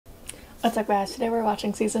What's up, guys? Today we're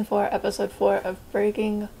watching season 4, episode 4 of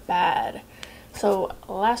Breaking Bad. So,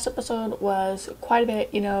 last episode was quite a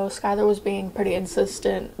bit, Skyler was being pretty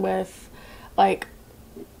insistent with, like,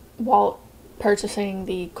 Walt purchasing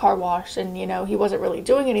the car wash, and, he wasn't really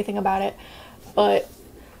doing anything about it, but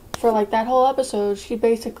for, like, that whole episode, she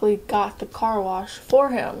basically got the car wash for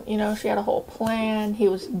him. She had a whole plan, he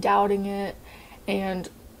was doubting it, and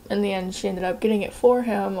in the end, she ended up getting it for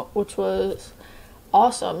him, which was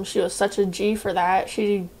awesome. She was such a G for that.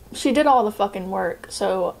 She did all the fucking work,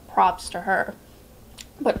 so props to her.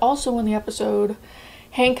 But also in the episode,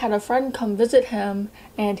 Hank had a friend come visit him,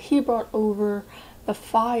 and he brought over the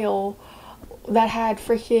file that had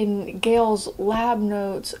freaking Gail's lab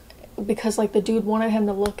notes because, like, the dude wanted him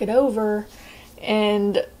to look it over,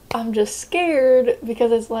 and I'm just scared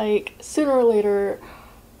because it's like, sooner or later,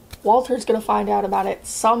 Walter's gonna find out about it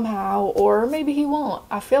somehow, or maybe he won't.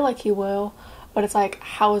 I feel like he will. But it's like,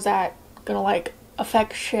 how is that gonna, like,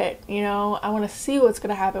 affect shit, I want to see what's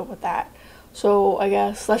gonna happen with that. So, I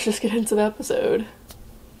guess, let's just get into the episode.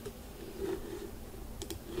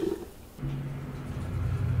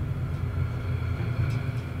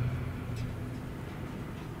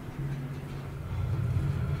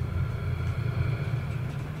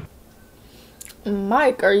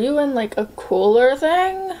 Mike, are you in, like, a cooler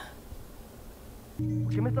thing?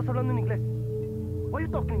 ¿Por qué me estás hablando en inglés? Why are you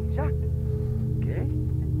talking English, huh? ¿Qué?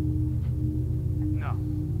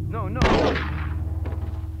 No.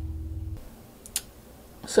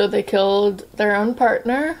 So they killed their own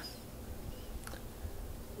partner.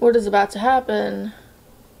 What is about to happen?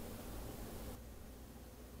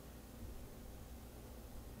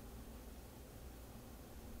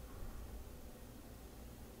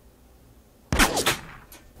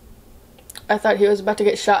 I thought he was about to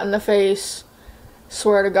get shot in the face.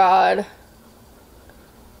 Swear to God.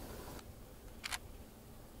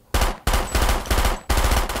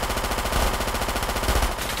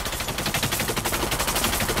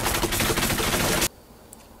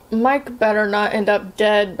 Mike better not end up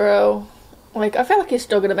dead, bro. Like, I feel like he's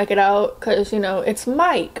still gonna make it out, because, it's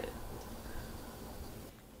Mike.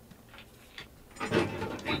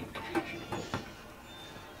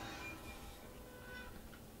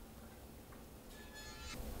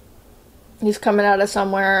 He's coming out of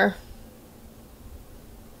somewhere.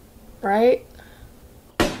 Right?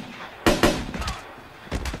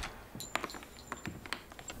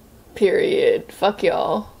 Period. Fuck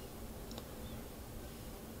y'all.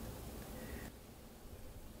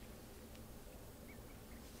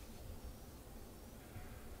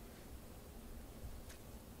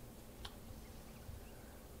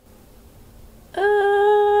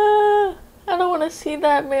 I don't want to see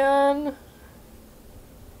that, man.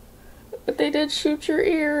 But they did shoot your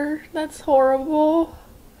ear. That's horrible.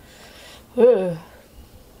 Ugh.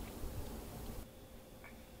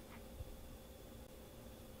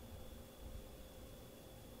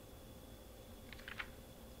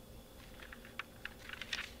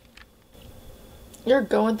 You're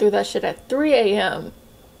going through that shit at 3 a.m.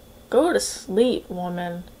 Go to sleep,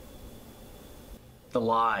 woman. The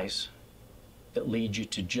lies that lead you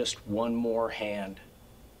to just one more hand,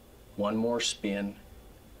 one more spin,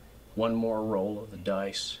 one more roll of the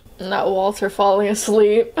dice. Not Walter falling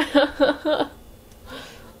asleep.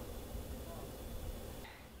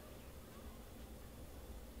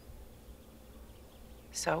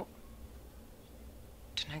 So,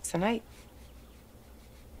 tonight's the night.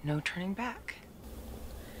 No turning back.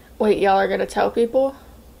 Wait, y'all are gonna tell people?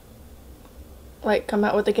 Like, come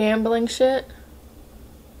out with the gambling shit?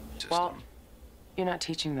 Well, you're not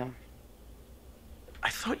teaching them. I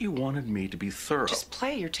thought you wanted me to be thorough. Just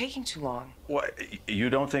play. You're taking too long. What, you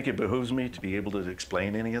don't think it behooves me to be able to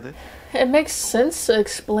explain any of this? It makes sense to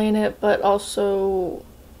explain it, but also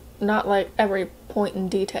not, like, every point in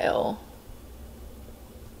detail.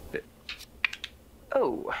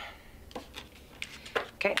 Oh.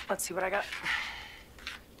 Okay, let's see what I got.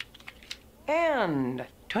 And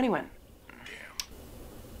 21.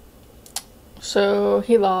 So,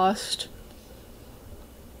 he lost.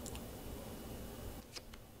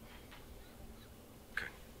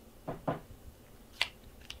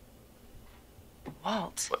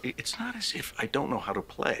 Walt. Well, it's not as if I don't know how to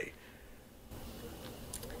play.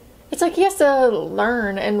 It's like he has to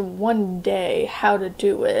learn in one day how to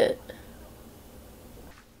do it.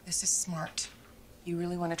 This is smart. You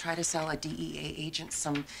really want to try to sell a DEA agent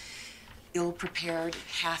some ill-prepared,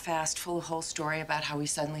 half-assed, full-of-hole story about how we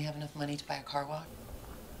suddenly have enough money to buy a car wash?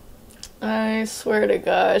 I swear to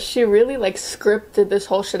God, she really, like, scripted this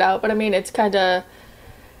whole shit out, but I mean, it's kinda,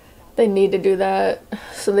 they need to do that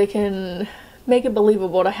so they can make it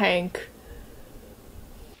believable to Hank.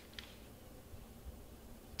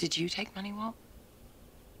 Did you take money, Walt?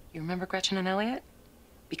 You remember Gretchen and Elliot?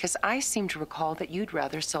 Because I seem to recall that you'd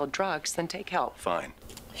rather sell drugs than take help. Fine.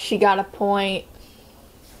 She got a point.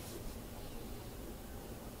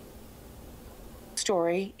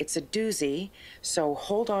 Story, it's a doozy, so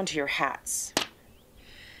hold on to your hats.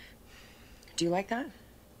 Do you like that?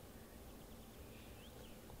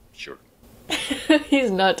 Sure. He's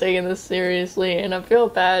not taking this seriously, and I feel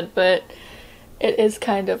bad, but it is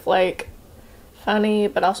kind of like funny,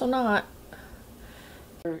 but also not.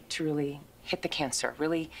 To really hit the cancer,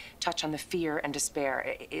 really touch on the fear and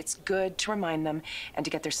despair. It's good to remind them and to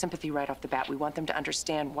get their sympathy right off the bat. We want them to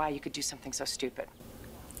understand why you could do something so stupid.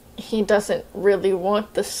 He doesn't really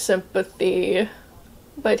want the sympathy,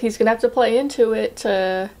 but he's gonna have to play into it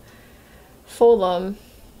to fool them.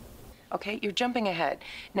 Okay, you're jumping ahead.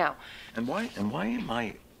 Now, And why am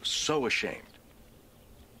I so ashamed?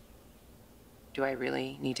 do I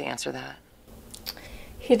really need to answer that?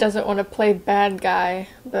 He doesn't want to play bad guy,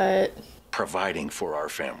 but Providing for our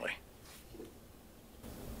family.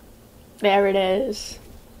 there it is.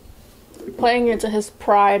 Playing into his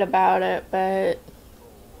pride about it, but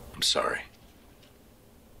I'm sorry.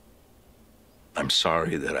 I'm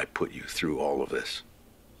sorry that I put you through all of this.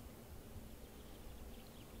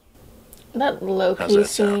 that How's low-key that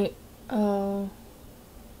sound? scene. Oh.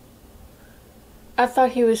 I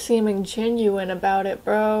thought he was seeming genuine about it,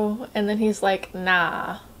 bro. And then he's like,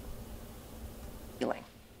 nah. Feeling,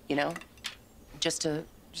 you know? Just a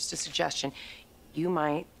suggestion. You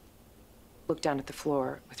might look down at the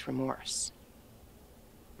floor with remorse.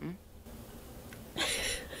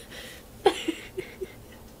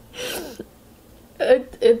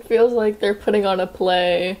 It feels like they're putting on a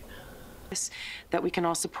play. That we can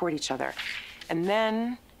all support each other. And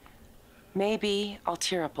then maybe I'll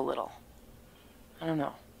tear up a little. I don't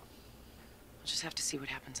know. We'll just have to see what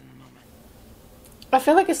happens in the moment. I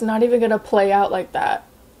feel like it's not even gonna play out like that.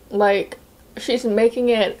 Like, she's making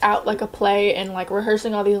it out like a play and like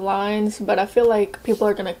rehearsing all these lines, but I feel like people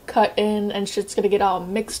are gonna cut in and shit's gonna get all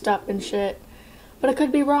mixed up and shit. But I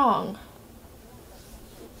could be wrong.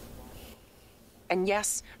 And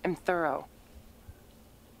yes, I'm thorough.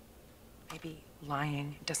 Maybe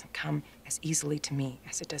lying doesn't come as easily to me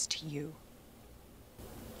as it does to you.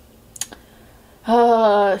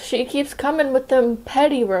 She keeps coming with them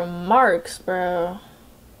petty remarks, bro.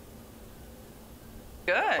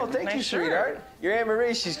 Good. Oh, thank Nice you, shirt. sweetheart. Your Aunt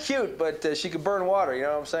Marie, she's cute, but she could burn water, you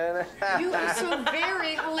know what I'm saying? You are so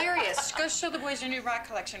very hilarious. Go show the boys your new rock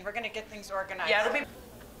collection. We're gonna get things organized. Yeah,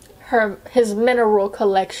 it'll be. His mineral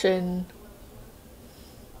collection.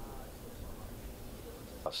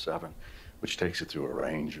 7, which takes it through a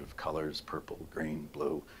range of colors, purple, green,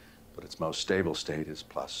 blue, but its most stable state is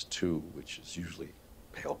 +2, which is usually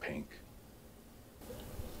pale pink.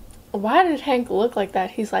 Why did Hank look like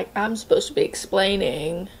that? He's like, I'm supposed to be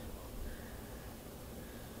explaining.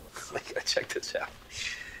 Check this out.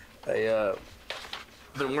 I've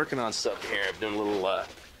been working on stuff here. I've been a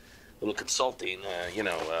little consulting,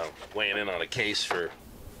 weighing in on a case for...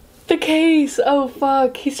 The case! Oh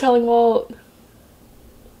fuck, he's telling Walt.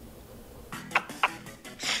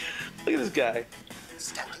 Look at this guy.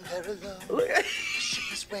 Standing there alone. Look at... The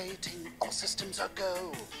ship is waiting. All systems are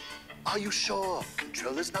go. Are you sure?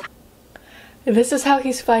 Controllers not. This is how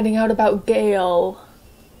he's finding out about Gale.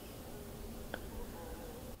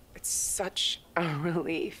 It's such a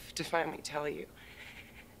relief to finally tell you.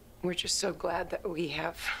 We're just so glad that we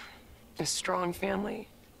have a strong family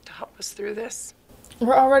to help us through this.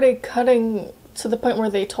 We're already cutting to the point where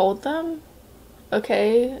they told them?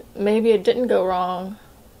 Okay, maybe it didn't go wrong.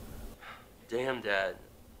 Damn, Dad.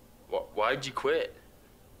 Why'd you quit?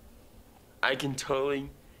 I can totally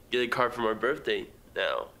get a card for my birthday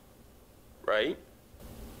now. Right?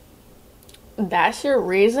 That's your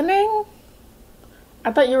reasoning?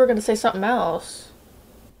 I thought you were gonna say something else.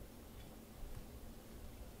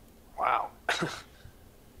 Wow.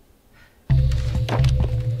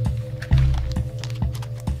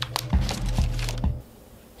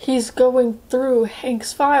 He's going through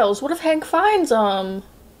Hank's files. What if Hank finds him?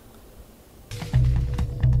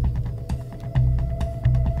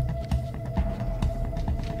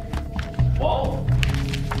 Whoa!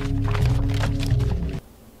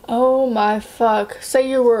 Oh my fuck. Say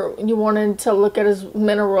you wanted to look at his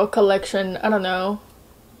mineral collection, I don't know.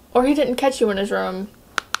 Or he didn't catch you in his room.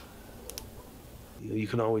 You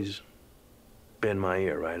can always bend my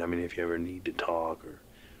ear, right? I mean, if you ever need to talk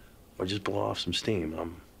or just blow off some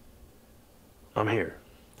steam, I'm here.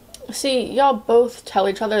 See, y'all both tell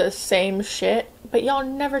each other the same shit, but y'all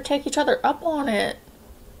never take each other up on it.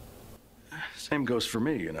 Same goes for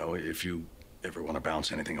me, if you ever want to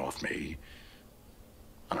bounce anything off me,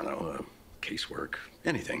 I don't know, casework,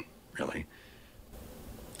 anything, really.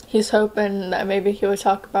 He's hoping that maybe he would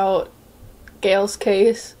talk about Gail's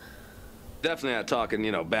case. Definitely not talking,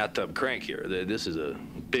 bathtub crank here. This is a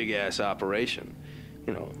big-ass operation.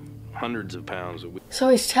 Hundreds of pounds a week. So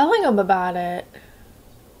he's telling him about it.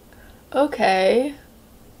 Okay.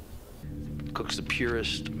 Cooks the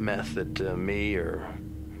purest meth that me or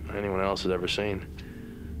anyone else has ever seen.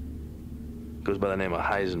 Goes by the name of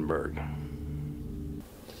Heisenberg.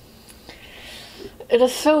 It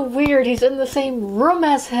is so weird. He's in the same room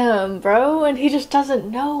as him, bro, and he just doesn't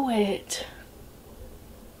know it.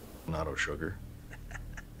 Natto sugar.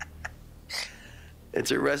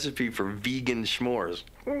 It's a recipe for vegan s'mores.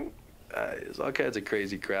 There's all kinds of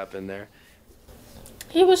crazy crap in there.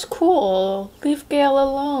 He was cool. Leave Gail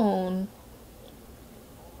alone.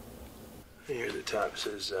 Here at the top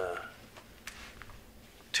says,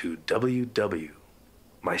 to WW,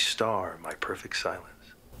 my star, my perfect silence.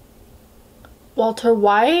 Walter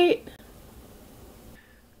White?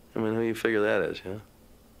 I mean, who do you figure that is, yeah?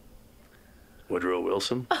 Woodrow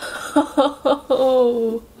Wilson?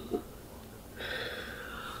 Oh.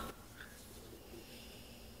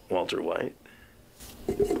 Walter White?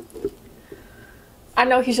 I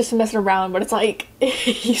know he's just messing around, but it's like,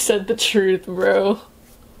 he said the truth, bro.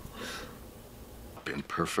 In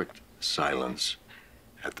perfect silence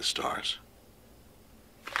at the stars.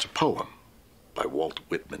 It's a poem by Walt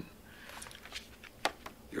Whitman.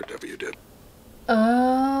 Your W did.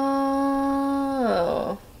 Oh.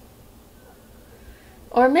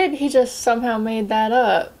 Or maybe he just somehow made that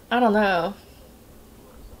up. I don't know.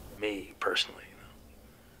 Me, personally,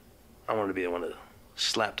 I wanted to be the one to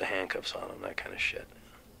slap the handcuffs on him, that kind of shit.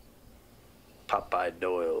 Popeye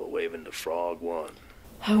Doyle waving the frog one.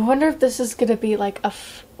 I wonder if this is gonna be like a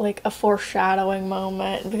foreshadowing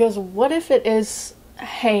moment, because what if it is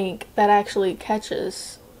Hank that actually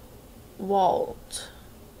catches Walt?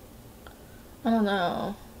 I don't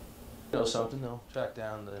know. You know something? They'll track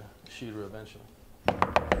down the shooter eventually.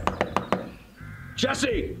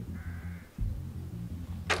 Jesse!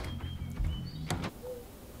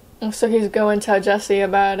 So he's going to tell Jesse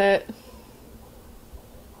about it.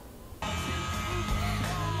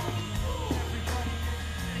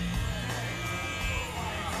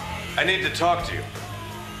 I need to talk to you.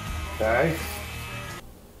 Okay?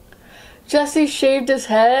 Jesse shaved his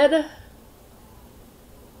head?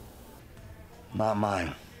 Not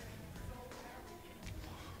mine.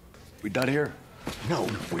 We done here? No,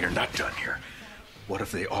 we are not done here. What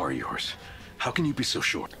if they are yours? How can you be so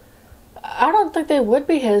sure? I don't think they would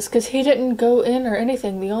be his, because he didn't go in or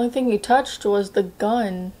anything. The only thing he touched was the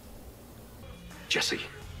gun. Jesse,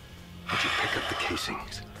 did you pick up the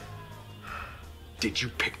casings? Did you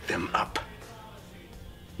pick them up?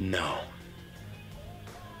 No.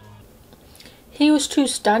 He was too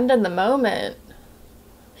stunned in the moment.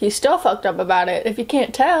 He's still fucked up about it, if you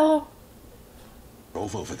can't tell.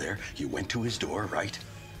 Drove over there, you went to his door, right?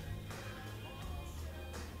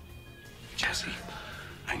 Jesse,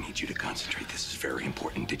 I need you to concentrate. This is very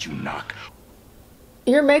important. Did you knock?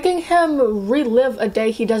 You're making him relive a day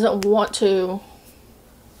he doesn't want to.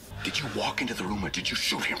 Did you walk into the room or did you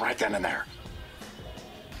shoot him right then and there?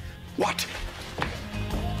 What?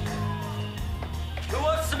 Who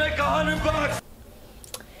wants to make $100?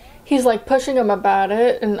 He's like pushing him about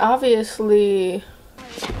it, and obviously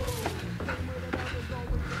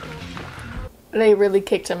they really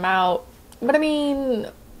kicked him out. But I mean,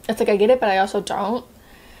 it's like I get it, but I also don't.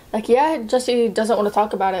 Like, yeah, Jesse doesn't want to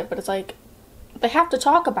talk about it, but it's like they have to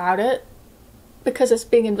talk about it because it's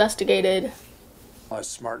being investigated. I was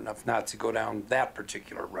smart enough not to go down that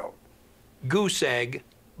particular road. Goose egg,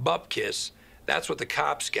 bupkis, that's what the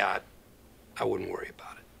cops got. I wouldn't worry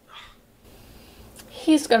about it.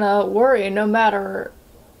 He's gonna worry no matter...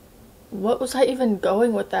 What was I even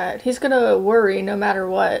going with that? He's gonna worry no matter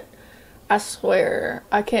what. I swear.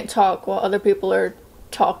 I can't talk while other people are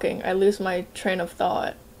talking. I lose my train of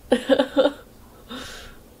thought. I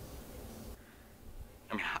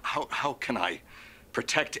mean, how can I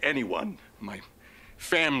protect anyone? My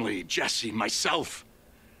family, Jesse, myself.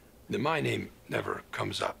 My name never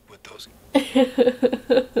comes up with those.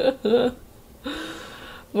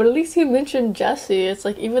 But at least he mentioned Jesse. It's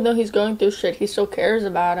like, even though he's going through shit, he still cares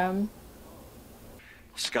about him.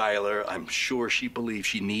 Skylar, I'm sure she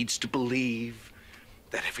needs to believe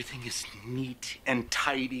that everything is neat and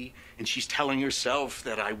tidy, and she's telling herself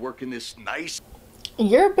that I work in this nice...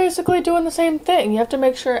 You're basically doing the same thing. You have to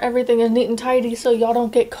make sure everything is neat and tidy so y'all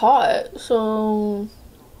don't get caught. So...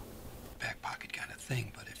 Back pocket kind of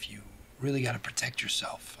thing, but if you really got to protect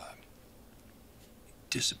yourself,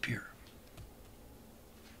 disappear.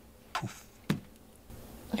 Poof.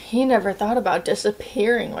 he never thought about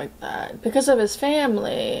disappearing like that because of his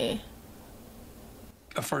family.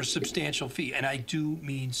 For a substantial fee, and I do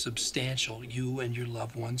mean substantial, you and your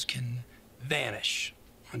loved ones can vanish,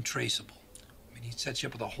 untraceable. I mean, he sets you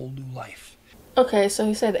up with a whole new life. Okay, so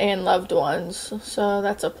he said and loved ones, so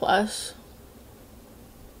that's a plus.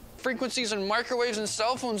 Frequencies and microwaves and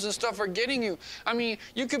cell phones and stuff are getting you. I mean,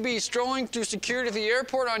 you could be strolling through security at the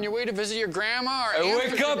airport on your way to visit your grandma or Hey,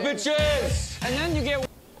 wake up, bitches! And then you get...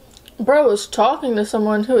 Bro is talking to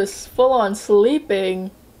someone who is full on sleeping.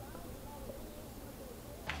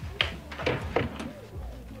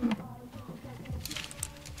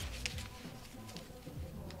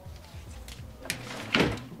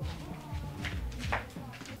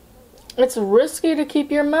 It's risky to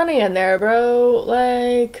keep your money in there, bro.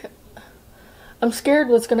 Like, I'm scared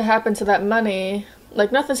what's gonna happen to that money.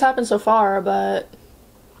 Like, nothing's happened so far, but...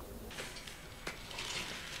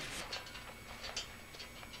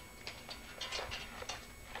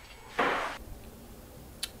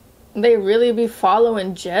 They really be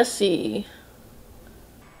following Jesse.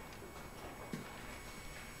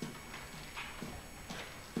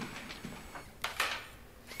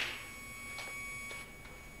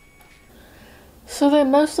 So they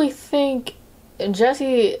mostly think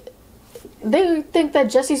Jesse... They think that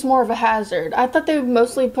Jesse's more of a hazard. I thought they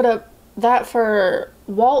mostly put up that for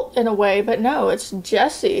Walt in a way, but no, it's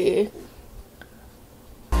Jesse.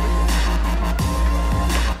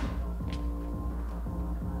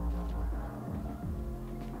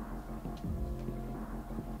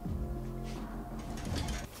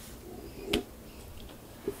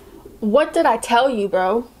 What did I tell you,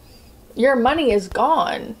 bro? Your money is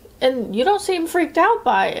gone, and you don't seem freaked out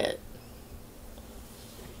by it.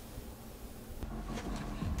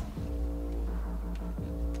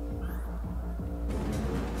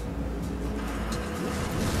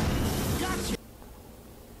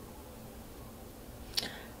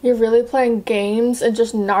 You're really playing games and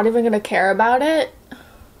just not even gonna care about it?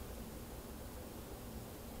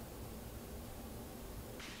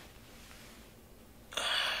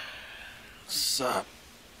 Sup?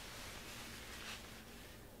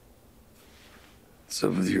 What's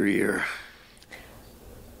up with your ear?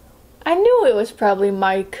 I knew it was probably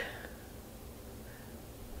Mike.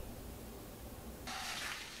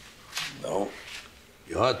 No.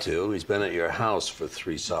 You ought to. He's been at your house for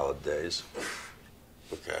 3 solid days.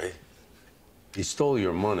 Okay. He stole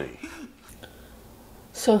your money.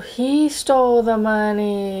 So he stole the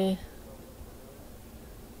money.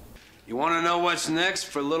 You want to know what's next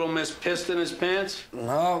for little Miss Pissed in His Pants?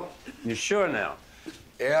 No. You sure now?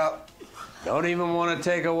 Yeah. Don't even want to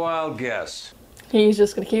take a wild guess. He's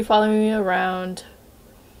just gonna keep following me around.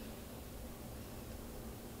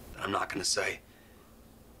 I'm not gonna say,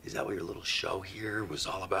 is that what your little show here was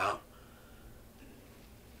all about?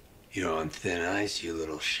 You're on thin ice, you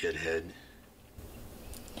little shithead.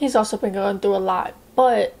 He's also been going through a lot,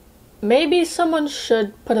 but maybe someone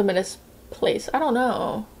should put him in his place. I don't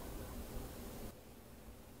know.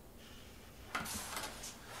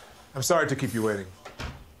 I'm sorry to keep you waiting.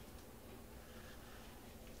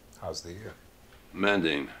 How's the ear?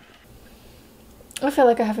 Mending. I feel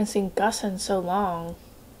like I haven't seen Gus in so long.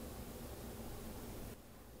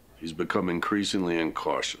 He's become increasingly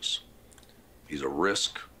incautious. He's a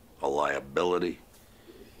risk, a liability.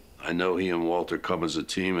 I know he and Walter come as a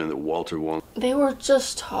team and that Walter won't. They were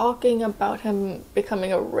just talking about him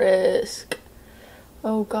becoming a risk.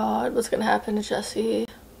 Oh God, what's gonna happen to Jesse?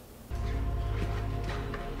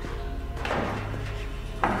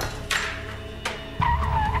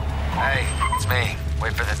 Hey, it's me.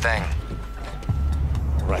 Wait for the thing.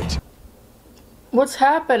 Right. What's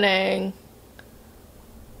happening?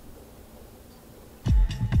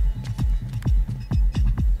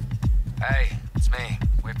 Hey, it's me.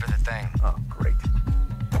 Wait for the thing. Oh, great.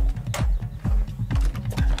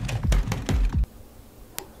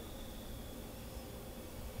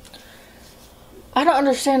 I don't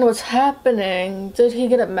understand what's happening. Did he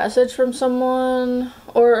get a message from someone?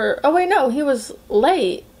 Or, oh wait, no, he was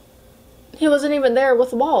late. He wasn't even there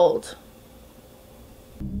with Walt.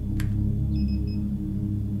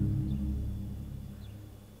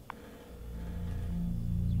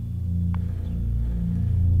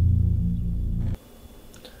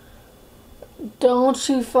 Don't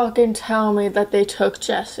you fucking tell me that they took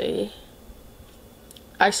Jesse.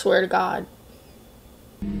 I swear to God.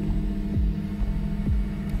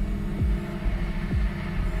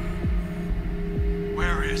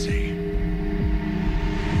 Where is he?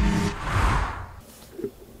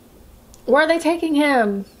 Where are they taking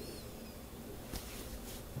him?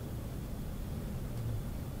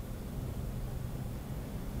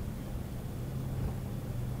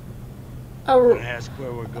 Wanna ask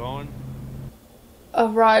where we're going? A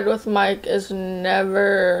ride with Mike is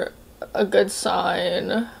never a good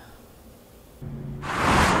sign.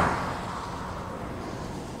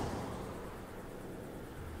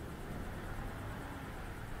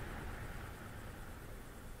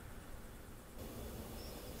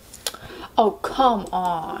 Oh, come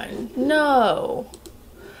on. No.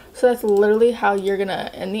 So that's literally how you're gonna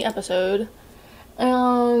end the episode.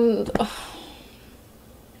 And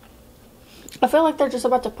I feel like they're just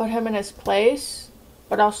about to put him in his place.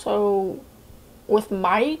 But also with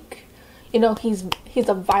Mike, you know, he's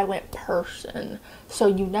a violent person. So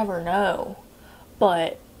you never know.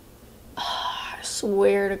 But I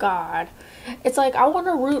swear to God. It's like I want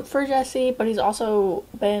to root for Jesse, but he's also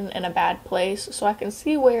been in a bad place. So I can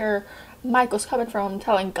see where Mike was coming from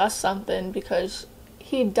telling Gus something, because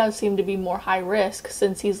he does seem to be more high risk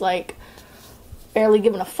since he's like barely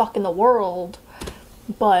giving a fuck in the world.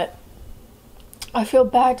 But I feel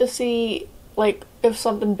bad to see like if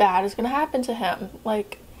something bad is gonna happen to him.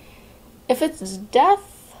 Like if it's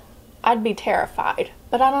death, I'd be terrified,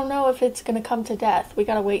 but I don't know if it's gonna come to death. We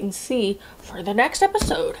gotta wait and see for the next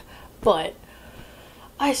episode. But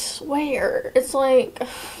I swear, it's like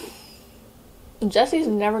Jesse's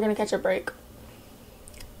never gonna catch a break.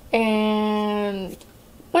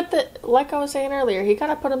 But like I was saying earlier, he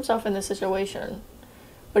kind of put himself in this situation,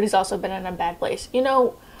 but he's also been in a bad place. You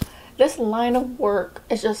know, this line of work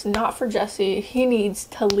is just not for Jesse. He needs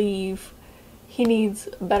to leave. He needs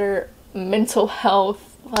better mental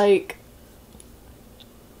health. Like,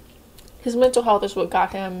 his mental health is what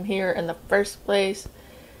got him here in the first place.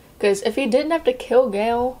 Because if he didn't have to kill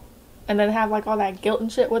Gale and then have like all that guilt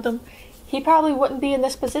and shit with him, he probably wouldn't be in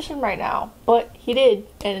this position right now. But he did,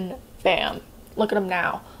 and bam, look at him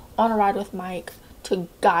now, on a ride with Mike to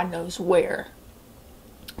God knows where.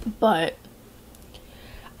 But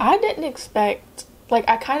I didn't expect, like,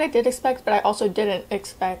 I kind of did expect, but I also didn't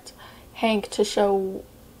expect Hank to show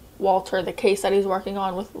Walter the case that he's working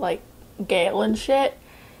on with, like, Gale and shit.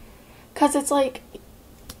 Because it's like,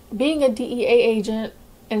 being a DEA agent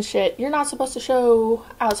and shit, you're not supposed to show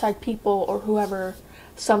outside people or whoever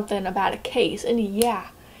something about a case. And yeah,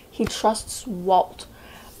 he trusts Walt.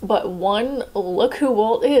 But one, look who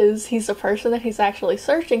Walt is. He's the person that he's actually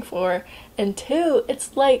searching for. And two,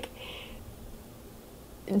 it's like,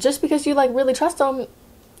 just because you like really trust him,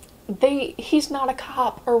 he's not a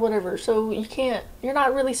cop or whatever. So you're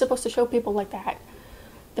not really supposed to show people like that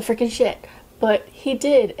the freaking shit. But he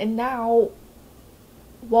did, and now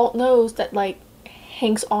Walt knows that like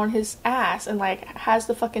Hank's on his ass and like has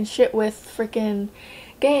the fucking shit with freaking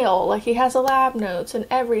Gale. Like, he has the lab notes and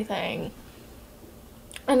everything.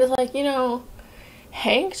 And it's like, you know,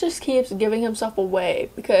 Hank just keeps giving himself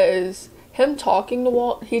away, because him talking to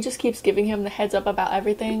Walt, he just keeps giving him the heads up about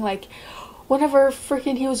everything. Like, whenever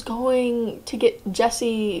freaking he was going to get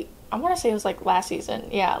Jesse, I want to say it was like last season.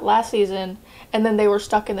 Yeah, last season. And then they were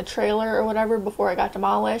stuck in the trailer or whatever before it got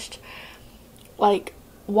demolished. Like,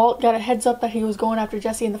 Walt got a heads up that he was going after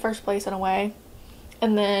Jesse in the first place in a way.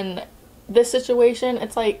 And then this situation,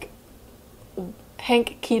 it's like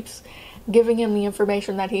Hank keeps giving him the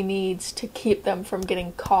information that he needs to keep them from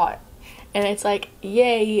getting caught. And it's like,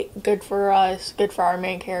 yay, good for us, good for our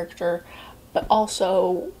main character. But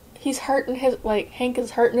also, he's hurting Hank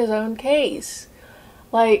is hurting his own case.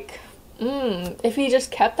 Like, if he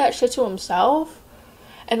just kept that shit to himself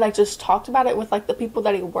and like just talked about it with like the people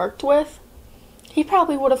that he worked with, he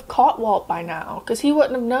probably would have caught Walt by now, because he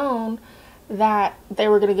wouldn't have known that they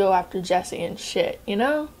were gonna go after Jesse and shit, you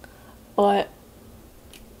know? But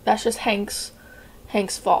that's just Hank's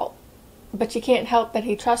fault. But you can't help that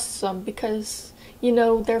he trusts them, because, you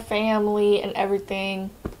know, they're family and everything.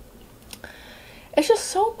 It's just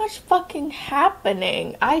so much fucking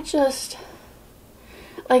happening.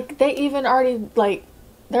 Like, they even already, like,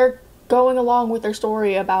 they're going along with their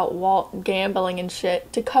story about Walt gambling and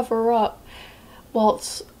shit to cover up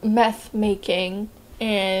Walt's meth making.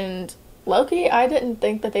 And low-key, I didn't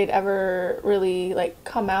think that they'd ever really, like,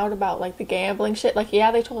 come out about, like, the gambling shit. Like,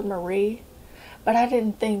 yeah, they told Marie, but I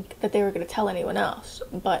didn't think that they were going to tell anyone else.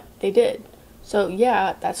 But they did. So,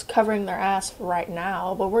 yeah, that's covering their ass for right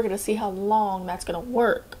now, but we're going to see how long that's going to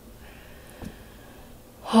work.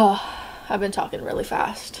 I've been talking really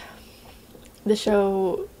fast. The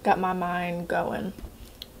show got my mind going,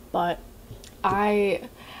 but I'm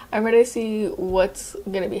ready to see what's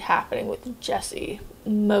going to be happening with Jesse,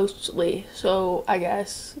 mostly. So, I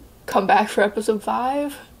guess, come back for episode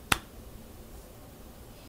 5.